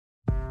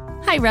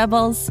Hi,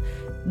 Rebels.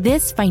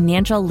 This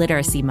Financial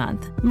Literacy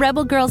Month,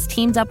 Rebel Girls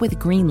teamed up with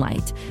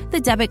Greenlight, the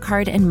debit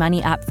card and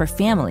money app for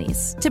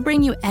families, to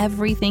bring you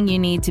everything you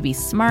need to be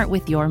smart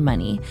with your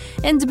money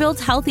and to build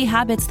healthy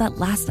habits that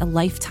last a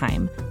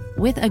lifetime.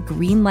 With a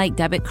Greenlight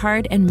debit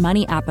card and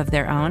money app of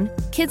their own,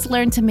 kids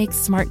learn to make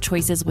smart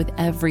choices with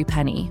every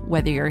penny,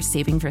 whether you're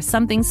saving for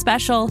something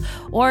special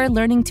or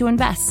learning to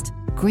invest.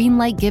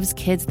 Greenlight gives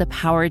kids the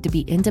power to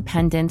be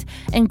independent,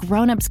 and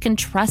grown-ups can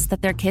trust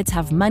that their kids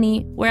have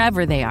money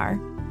wherever they are.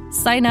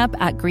 Sign up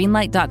at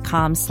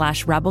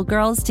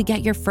greenlight.com/rebelgirls to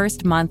get your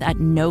first month at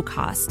no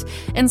cost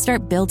and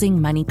start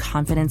building money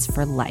confidence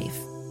for life.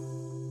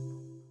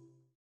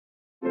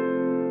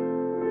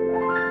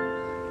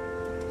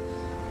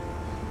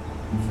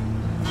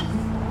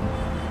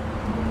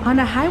 On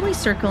a highway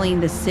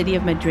circling the city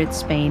of Madrid,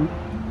 Spain,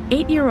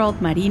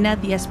 8-year-old Marina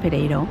Díez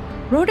Pereiro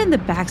rode in the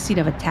backseat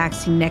of a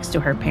taxi next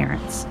to her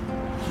parents.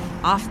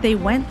 Off they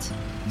went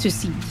to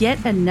see yet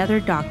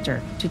another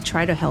doctor to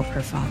try to help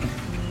her father.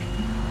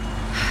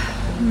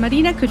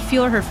 Marina could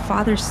feel her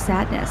father's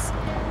sadness,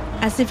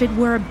 as if it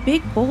were a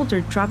big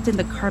boulder dropped in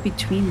the car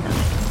between them,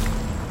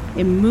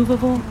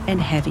 immovable and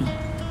heavy.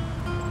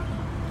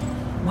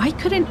 Why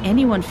couldn't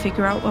anyone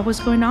figure out what was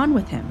going on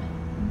with him?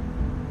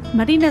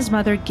 Marina's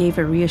mother gave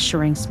a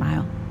reassuring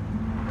smile.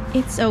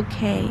 "It's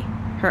okay,"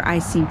 her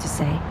eyes seemed to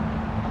say.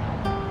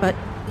 But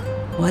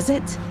was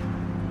it?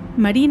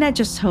 Marina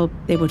just hoped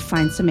they would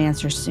find some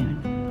answers soon.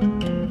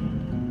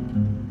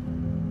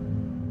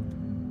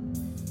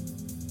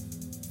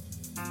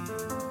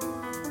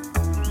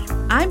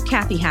 I'm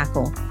Cathy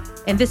Hackl,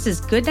 and this is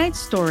Goodnight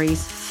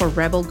Stories for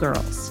Rebel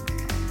Girls,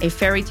 a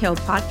fairy tale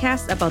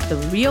podcast about the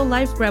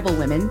real-life rebel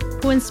women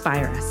who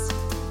inspire us.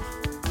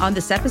 On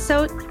this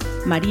episode,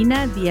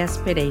 Marina Díez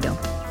Pereiro,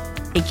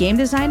 a game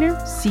designer,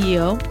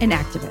 CEO, and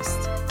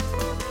activist.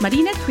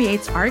 Marina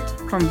creates art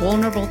from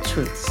vulnerable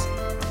truths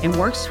and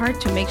works hard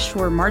to make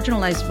sure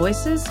marginalized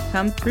voices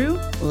come through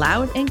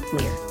loud and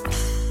clear.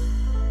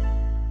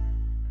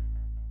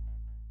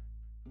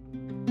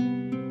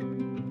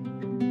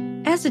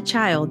 As a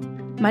child,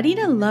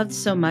 Marina loved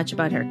so much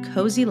about her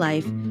cozy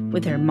life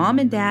with her mom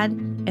and dad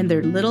and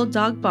their little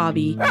dog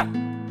Bobby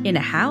in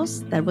a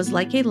house that was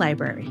like a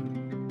library.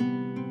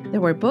 There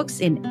were books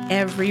in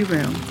every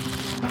room.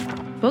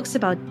 Books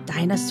about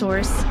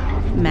dinosaurs,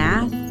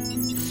 math,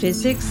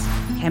 physics,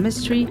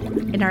 chemistry,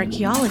 and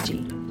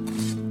archaeology.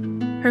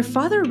 Her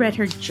father read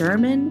her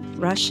German,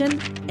 Russian,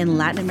 and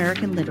Latin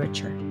American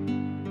literature.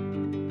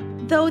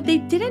 Though they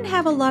didn't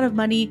have a lot of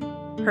money,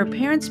 her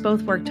parents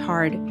both worked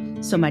hard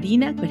so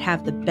Marina could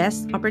have the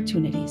best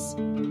opportunities.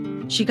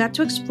 She got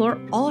to explore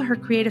all her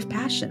creative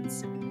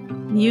passions: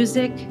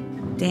 music,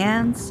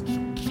 dance,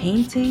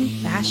 painting,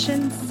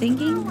 fashion,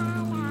 singing,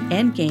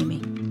 and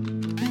gaming.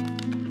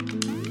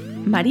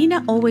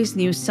 Marina always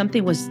knew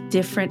something was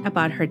different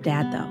about her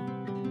dad, though.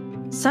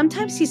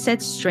 Sometimes he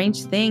said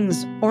strange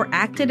things or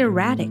acted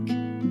erratic,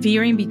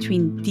 veering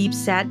between deep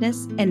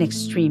sadness and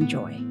extreme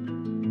joy.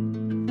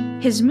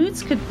 His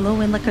moods could blow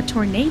in like a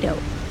tornado,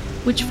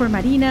 which for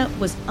Marina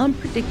was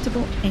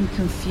unpredictable and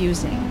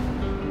confusing.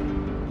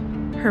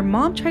 Her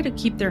mom tried to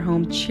keep their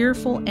home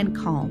cheerful and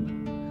calm,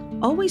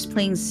 always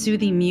playing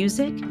soothing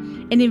music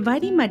and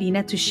inviting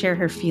Marina to share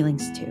her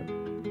feelings too.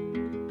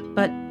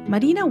 But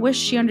Marina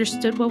wished she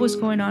understood what was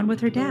going on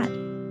with her dad.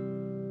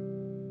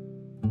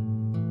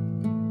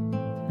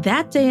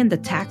 That day in the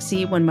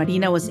taxi when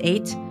Marina was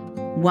 8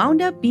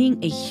 wound up being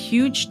a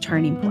huge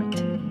turning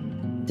point.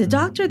 The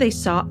doctor they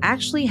saw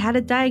actually had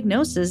a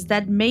diagnosis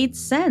that made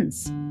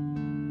sense.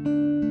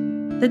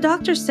 The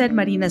doctor said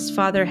Marina's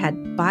father had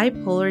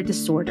bipolar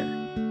disorder,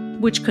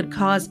 which could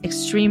cause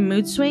extreme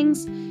mood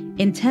swings,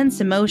 intense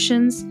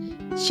emotions,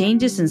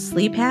 changes in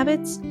sleep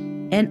habits,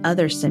 and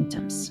other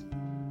symptoms.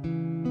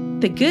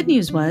 The good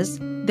news was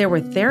there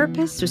were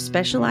therapists who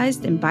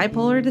specialized in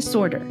bipolar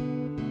disorder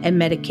and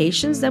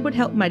medications that would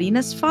help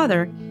Marina's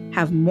father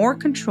have more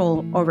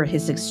control over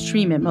his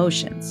extreme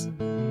emotions.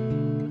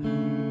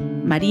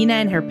 Marina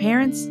and her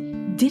parents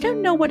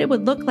didn't know what it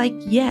would look like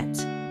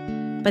yet,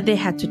 but they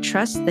had to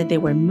trust that they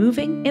were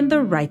moving in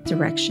the right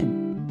direction.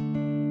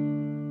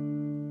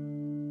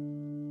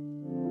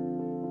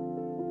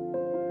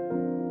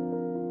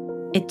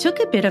 It took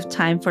a bit of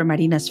time for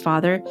Marina's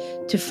father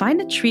to find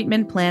a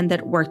treatment plan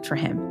that worked for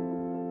him.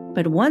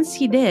 But once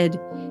he did,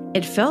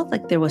 it felt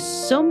like there was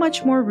so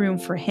much more room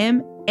for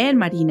him and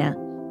Marina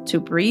to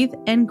breathe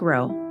and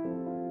grow.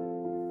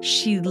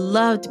 She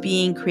loved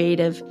being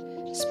creative,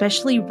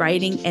 especially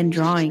writing and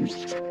drawing.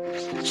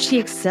 She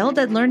excelled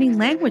at learning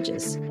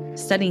languages,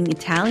 studying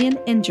Italian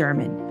and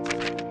German.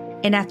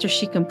 And after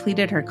she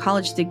completed her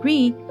college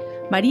degree,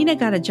 Marina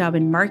got a job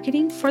in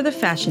marketing for the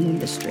fashion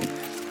industry.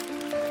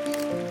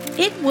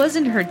 It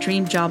wasn't her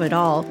dream job at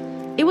all.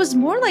 It was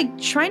more like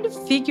trying to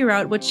figure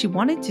out what she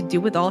wanted to do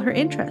with all her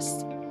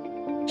interests.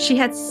 She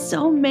had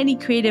so many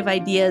creative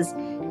ideas,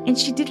 and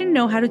she didn't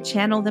know how to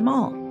channel them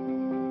all.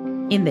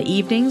 In the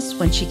evenings,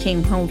 when she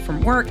came home from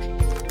work,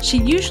 she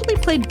usually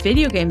played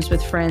video games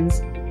with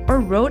friends or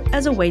wrote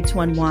as a way to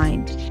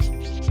unwind.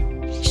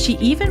 She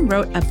even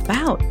wrote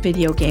about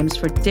video games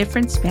for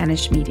different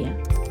Spanish media.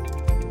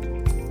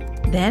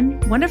 Then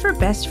one of her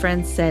best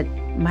friends said,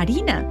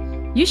 "Marina,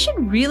 you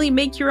should really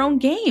make your own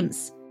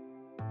games."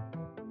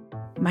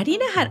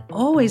 Marina had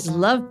always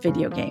loved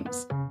video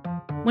games.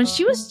 When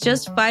she was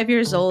just 5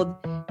 years old,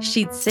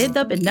 she'd saved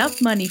up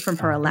enough money from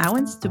her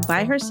allowance to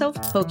buy herself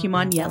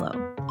Pokemon Yellow,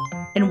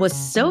 and was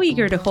so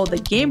eager to hold the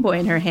Game Boy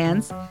in her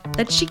hands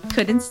that she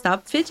couldn't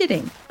stop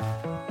fidgeting.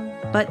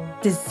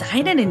 But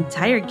design an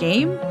entire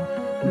game?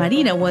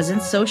 Marina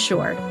wasn't so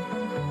sure.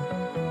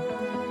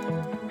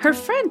 Her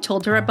friend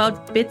told her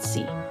about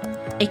Bitsy,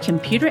 a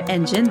computer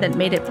engine that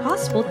made it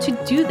possible to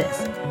do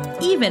this,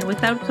 even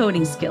without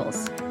coding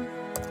skills.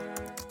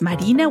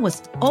 Marina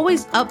was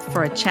always up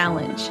for a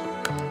challenge,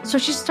 so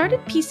she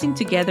started piecing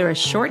together a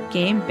short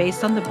game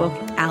based on the book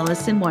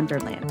Alice in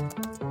Wonderland.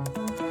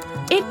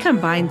 It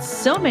combined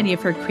so many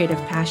of her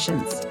creative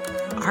passions: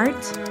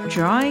 art,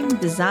 drawing,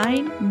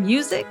 design,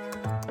 music.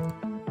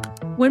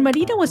 When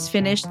Marina was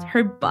finished,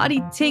 her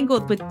body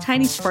tingled with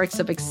tiny sparks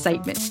of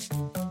excitement.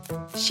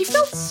 She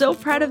felt so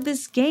proud of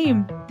this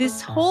game,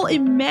 this whole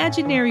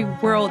imaginary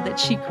world that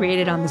she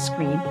created on the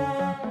screen.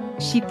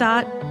 She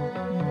thought,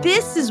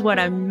 "This is what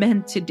I'm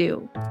meant to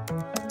do."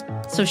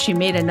 So she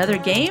made another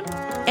game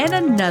and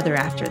another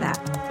after that.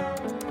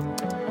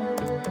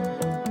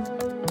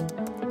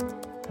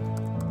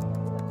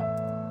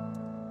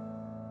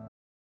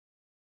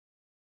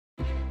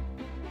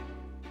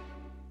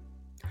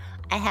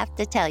 I have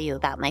to tell you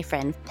about my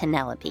friend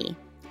Penelope.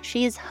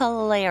 She is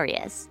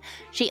hilarious.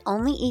 She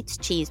only eats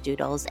cheese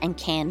doodles and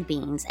canned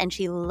beans, and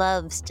she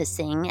loves to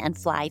sing and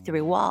fly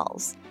through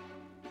walls.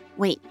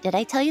 Wait, did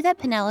I tell you that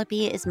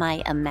Penelope is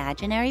my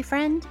imaginary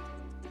friend?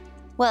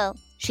 Well,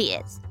 she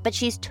is, but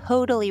she's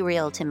totally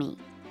real to me.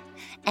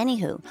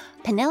 Anywho,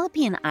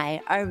 Penelope and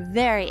I are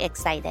very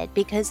excited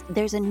because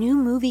there's a new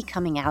movie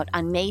coming out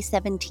on May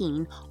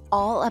 17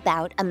 all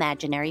about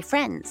imaginary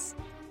friends.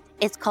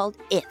 It's called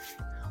IF,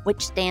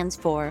 which stands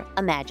for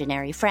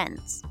Imaginary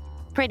Friends.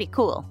 Pretty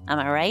cool, am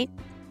I right?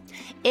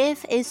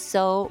 IF is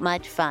so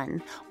much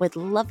fun, with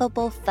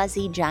lovable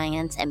fuzzy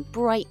giants and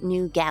bright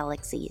new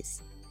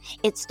galaxies.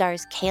 It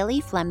stars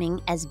Kaylee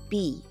Fleming as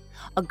Bee,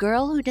 a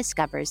girl who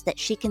discovers that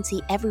she can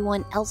see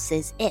everyone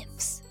else's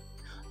ifs.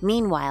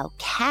 Meanwhile,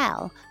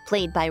 Cal,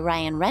 played by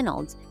Ryan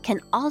Reynolds,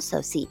 can also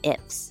see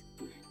ifs.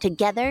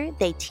 Together,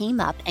 they team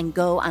up and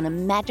go on a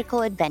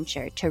magical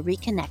adventure to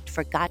reconnect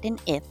forgotten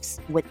ifs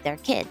with their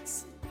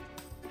kids.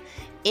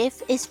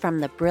 IF is from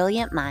the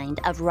brilliant mind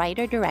of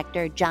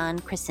writer-director John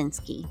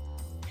Krasinski.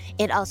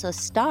 It also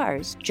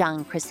stars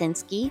John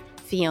Krasinski,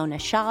 Fiona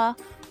Shaw,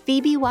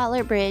 Phoebe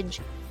Waller-Bridge,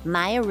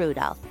 Maya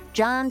Rudolph,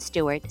 Jon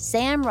Stewart,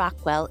 Sam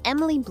Rockwell,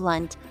 Emily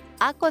Blunt,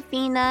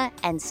 Awkwafina,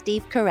 and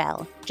Steve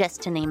Carell,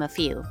 just to name a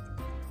few.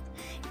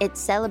 It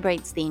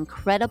celebrates the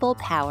incredible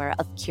power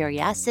of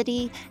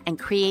curiosity and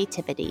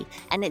creativity,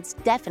 and it's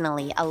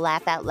definitely a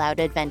laugh-out-loud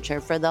adventure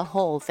for the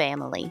whole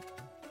family.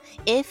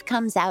 IF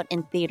comes out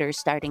in theaters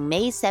starting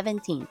May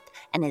 17th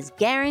and is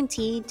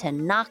guaranteed to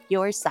knock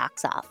your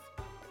socks off.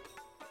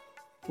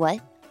 What?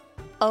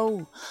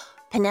 Oh,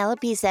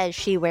 Penelope says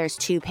she wears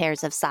 2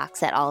 pairs of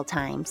socks at all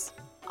times.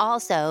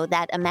 Also,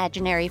 that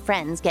imaginary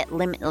friends get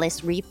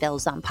limitless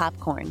refills on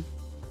popcorn.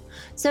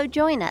 So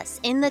join us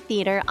in the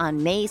theater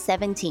on May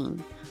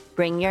 17.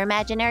 Bring your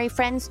imaginary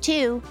friends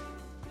too.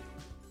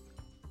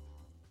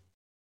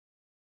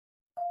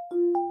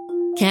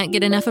 Can't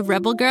get enough of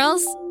Rebel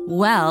Girls?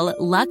 Well,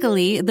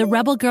 luckily, the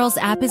Rebel Girls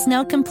app is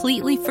now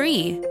completely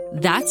free.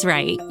 That's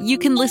right. You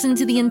can listen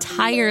to the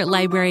entire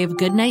library of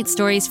goodnight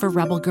stories for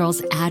Rebel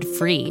Girls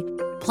ad-free.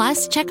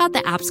 Plus, check out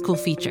the app's cool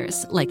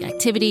features like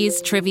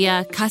activities,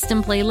 trivia,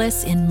 custom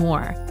playlists, and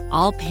more.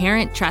 All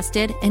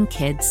parent-trusted and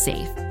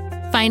kids-safe.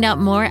 Find out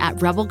more at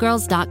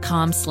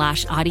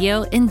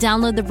rebelgirls.com/audio and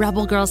download the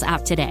Rebel Girls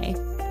app today.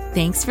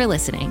 Thanks for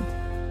listening.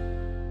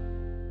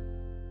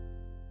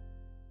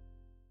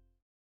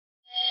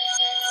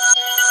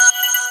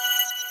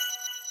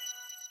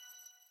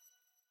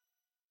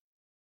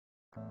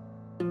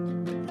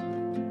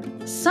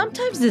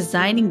 Sometimes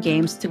designing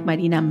games took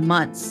Marina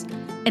months,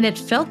 and it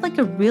felt like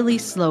a really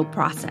slow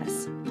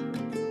process.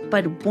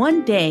 But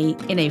one day,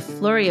 in a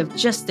flurry of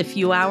just a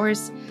few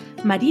hours,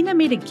 Marina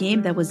made a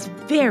game that was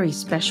very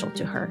special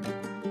to her.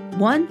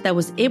 One that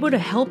was able to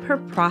help her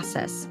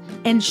process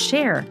and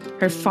share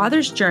her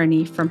father's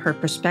journey from her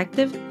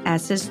perspective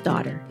as his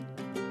daughter.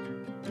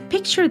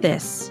 Picture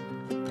this.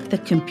 The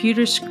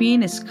computer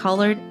screen is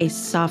colored a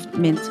soft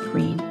mint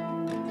green.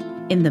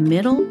 In the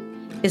middle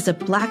is a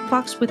black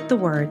box with the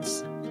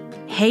words,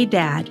 "Hey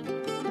Dad,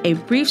 a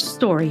brief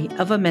story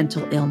of a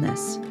mental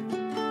illness."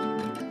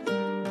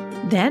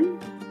 Then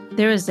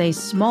there is a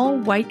small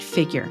white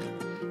figure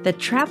that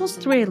travels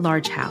through a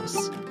large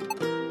house.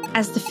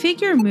 As the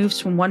figure moves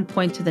from one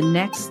point to the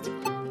next,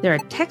 there are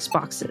text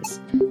boxes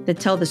that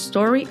tell the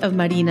story of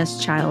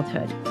Marina's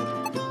childhood.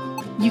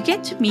 You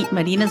get to meet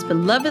Marina's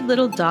beloved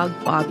little dog,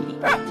 Bobby,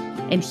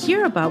 and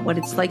hear about what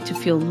it's like to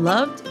feel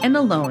loved and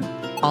alone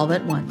all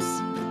at once.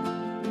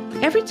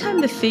 Every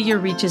time the figure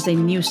reaches a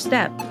new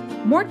step,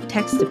 more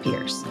text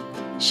appears,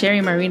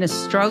 sharing Marina's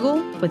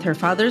struggle with her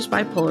father's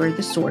bipolar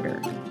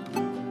disorder.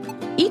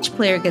 Each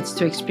player gets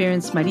to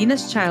experience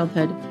Marina's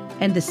childhood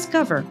and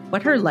discover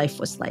what her life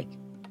was like.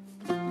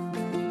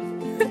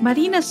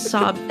 Marina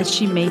sobbed as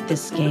she made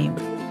this game,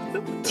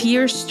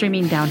 tears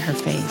streaming down her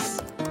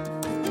face.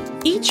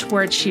 Each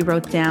word she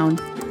wrote down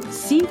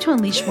seemed to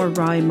unleash more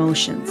raw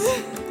emotions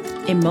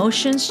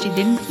she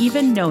didn't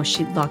even know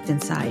she'd locked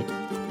inside.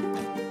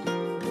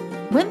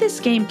 When this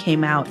game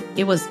came out,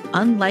 it was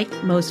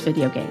unlike most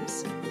video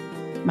games.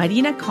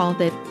 Marina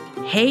called it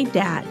Hey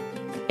Dad,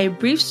 a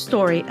brief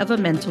story of a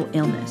mental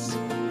illness.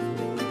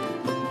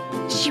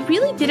 She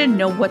really didn't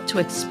know what to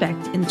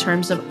expect in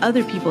terms of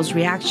other people's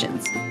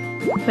reactions,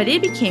 but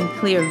it became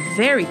clear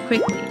very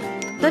quickly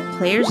that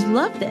players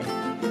loved it.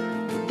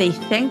 They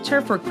thanked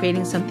her for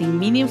creating something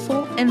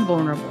meaningful and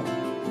vulnerable.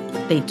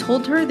 They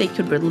told her they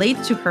could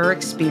relate to her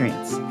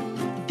experience.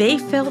 They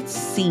felt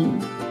seen,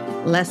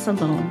 less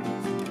alone.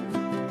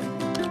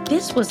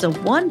 This was a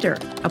wonder,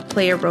 a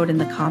player wrote in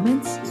the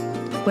comments.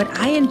 What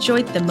I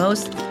enjoyed the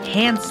most,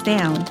 hands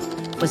down,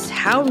 was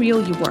how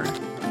real you were.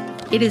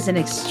 It is an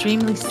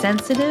extremely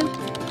sensitive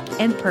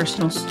and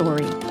personal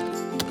story.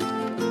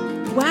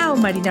 Wow,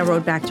 Marina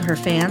wrote back to her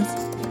fans.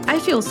 I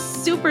feel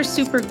super,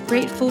 super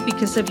grateful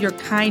because of your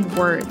kind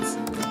words.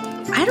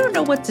 I don't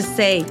know what to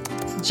say,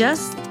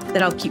 just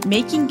that I'll keep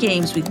making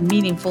games with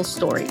meaningful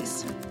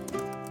stories.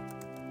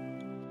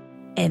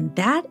 And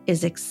that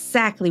is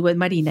exactly what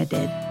Marina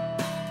did.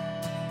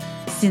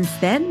 Since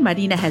then,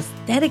 Marina has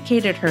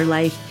dedicated her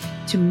life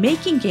to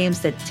making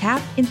games that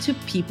tap into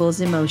people's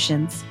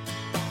emotions.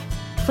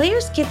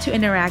 Players get to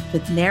interact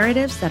with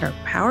narratives that are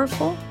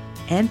powerful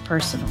and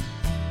personal.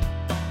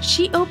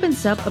 She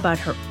opens up about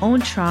her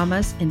own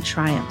traumas and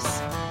triumphs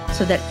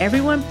so that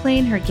everyone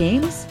playing her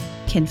games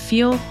can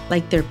feel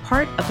like they're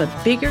part of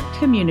a bigger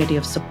community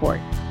of support.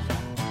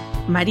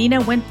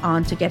 Marina went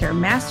on to get her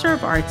Master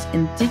of Arts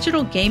in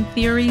Digital Game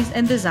Theories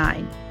and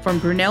Design from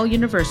Brunel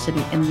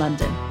University in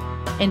London,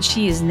 and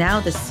she is now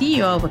the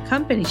CEO of a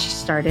company she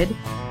started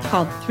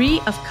called 3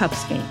 of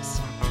Cups Games.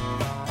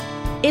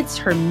 It's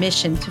her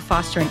mission to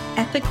foster an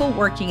ethical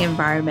working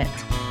environment,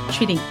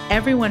 treating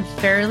everyone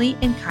fairly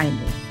and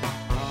kindly.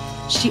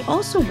 She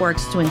also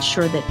works to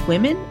ensure that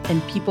women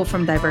and people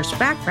from diverse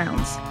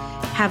backgrounds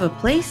have a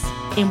place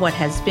in what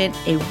has been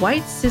a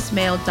white cis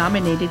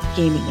male-dominated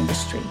gaming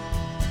industry.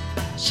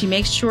 She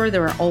makes sure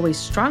there are always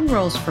strong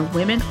roles for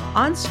women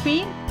on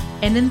screen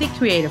and in the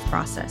creative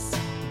process.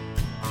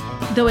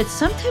 Though it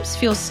sometimes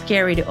feels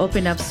scary to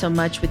open up so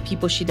much with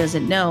people she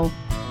doesn't know,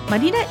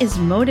 Marina is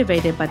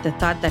motivated by the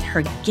thought that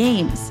her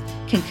games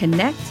can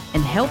connect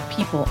and help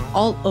people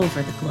all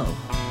over the globe.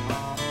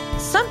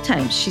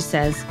 Sometimes, she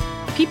says,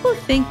 people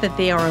think that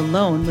they are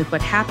alone with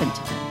what happened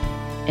to them,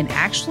 and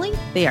actually,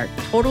 they are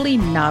totally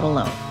not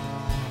alone.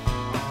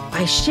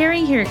 By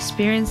sharing her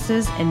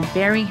experiences and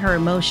bearing her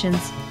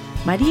emotions,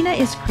 Marina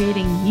is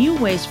creating new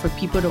ways for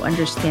people to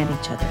understand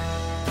each other.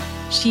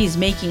 She is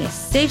making a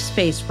safe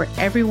space where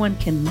everyone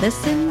can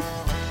listen,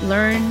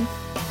 learn,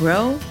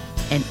 grow,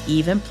 and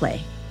even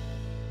play.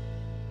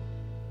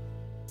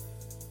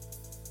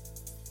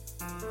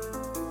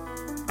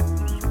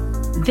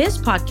 This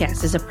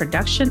podcast is a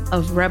production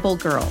of Rebel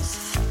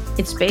Girls.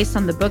 It's based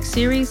on the book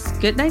series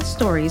Goodnight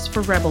Stories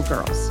for Rebel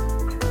Girls.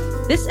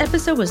 This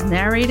episode was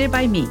narrated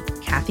by me,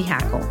 Cathy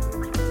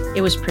Hackl.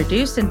 It was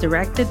produced and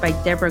directed by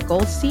Deborah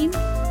Goldstein,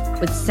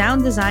 with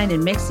sound design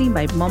and mixing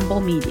by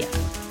Mumble Media.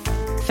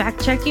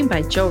 Fact-checking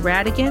by Joe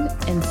Rhatigan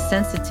and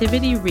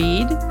sensitivity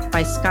read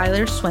by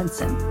Schuyler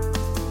Swenson.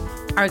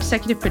 Our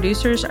executive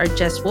producers are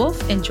Jess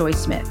Wolfe and Joy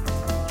Smith.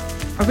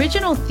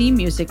 Original theme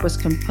music was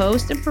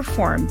composed and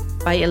performed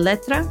by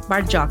Elettra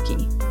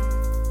Bargiacchi.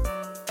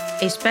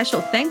 A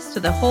special thanks to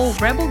the whole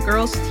Rebel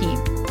Girls team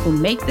who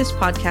make this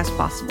podcast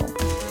possible.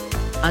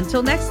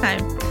 Until next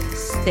time,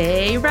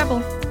 stay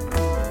Rebel.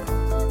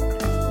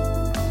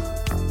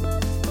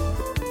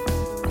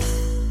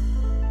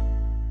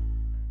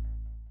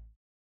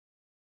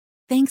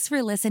 Thanks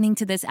for listening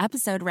to this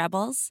episode,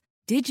 Rebels.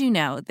 Did you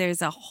know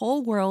there's a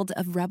whole world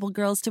of Rebel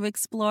Girls to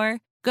explore?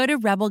 Go to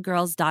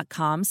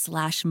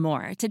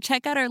rebelgirls.com/more to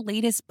check out our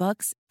latest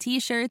books,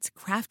 t-shirts,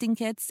 crafting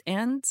kits,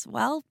 and,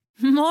 well,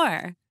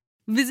 more.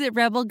 Visit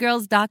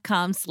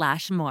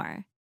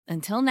rebelgirls.com/more.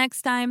 Until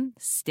next time,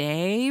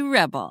 stay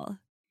Rebel.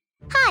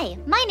 Hi,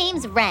 my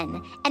name's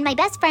Ren, and my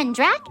best friend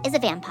Drac is a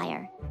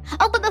vampire.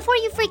 Oh, but before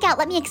you freak out,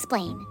 let me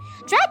explain.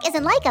 Drac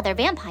isn't like other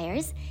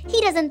vampires. He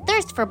doesn't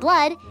thirst for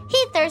blood,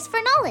 he thirsts for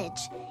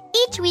knowledge.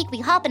 Each week, we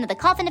hop into the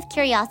Coffin of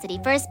Curiosity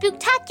for a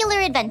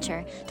spooktacular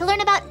adventure to learn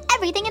about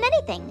everything and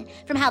anything,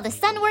 from how the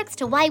sun works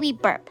to why we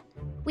burp.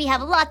 We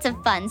have lots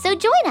of fun, so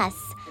join us.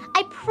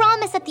 I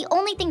promise that the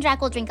only thing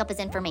Drac will drink up is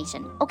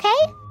information, okay?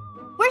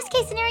 Worst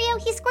case scenario,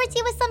 he squirts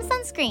you with some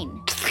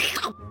sunscreen.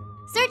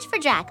 Search for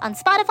Drac on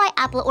Spotify,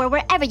 Apple, or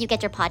wherever you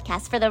get your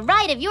podcasts for the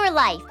ride of your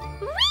life.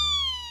 Whee!